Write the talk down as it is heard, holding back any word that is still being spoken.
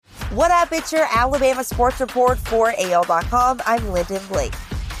What up? It's your Alabama Sports Report for AL.com. I'm Lyndon Blake.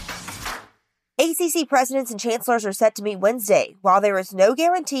 ACC presidents and chancellors are set to meet Wednesday. While there is no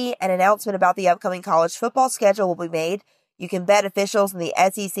guarantee an announcement about the upcoming college football schedule will be made, you can bet officials in the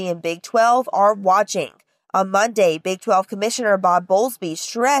SEC and Big 12 are watching. On Monday, Big 12 Commissioner Bob Bowlesby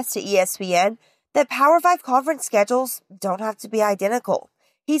stressed to ESPN that Power 5 conference schedules don't have to be identical.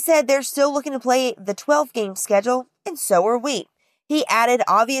 He said they're still looking to play the 12-game schedule, and so are we. He added,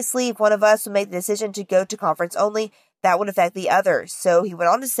 obviously, if one of us would make the decision to go to conference only, that would affect the others. So he went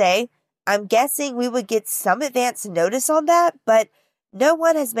on to say, I'm guessing we would get some advance notice on that, but no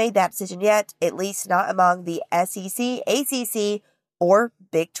one has made that decision yet, at least not among the SEC, ACC, or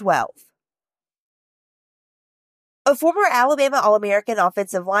Big 12. A former Alabama All-American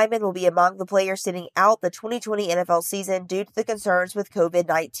offensive lineman will be among the players sitting out the 2020 NFL season due to the concerns with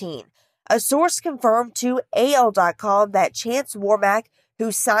COVID-19. A source confirmed to AL.com that Chance Warmack,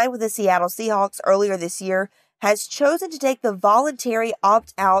 who signed with the Seattle Seahawks earlier this year, has chosen to take the voluntary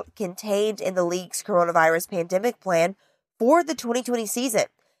opt-out contained in the league's coronavirus pandemic plan for the 2020 season.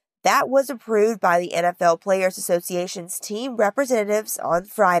 That was approved by the NFL Players Association's team representatives on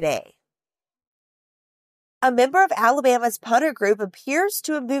Friday. A member of Alabama's punter group appears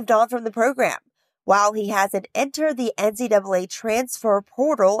to have moved on from the program. While he hasn't entered the NCAA transfer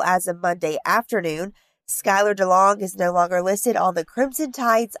portal as of Monday afternoon, Skylar DeLong is no longer listed on the Crimson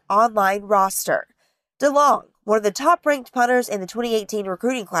Tide's online roster. DeLong, one of the top-ranked punters in the 2018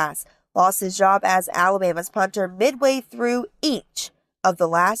 recruiting class, lost his job as Alabama's punter midway through each of the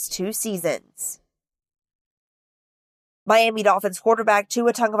last two seasons. Miami Dolphins quarterback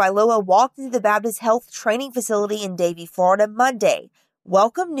Tua Tagovailoa walked into the Baptist Health Training Facility in Davie, Florida, Monday.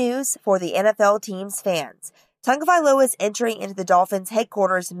 Welcome news for the NFL team's fans. Tagovailoa's entry into the Dolphins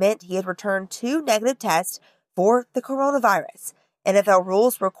headquarters meant he had returned 2 negative tests for the coronavirus. NFL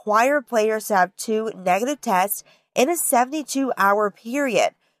rules require players to have 2 negative tests in a 72-hour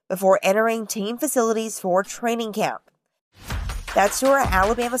period before entering team facilities for training camp. That's your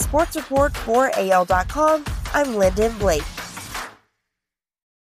Alabama Sports Report for AL.com. I'm Lyndon Blake.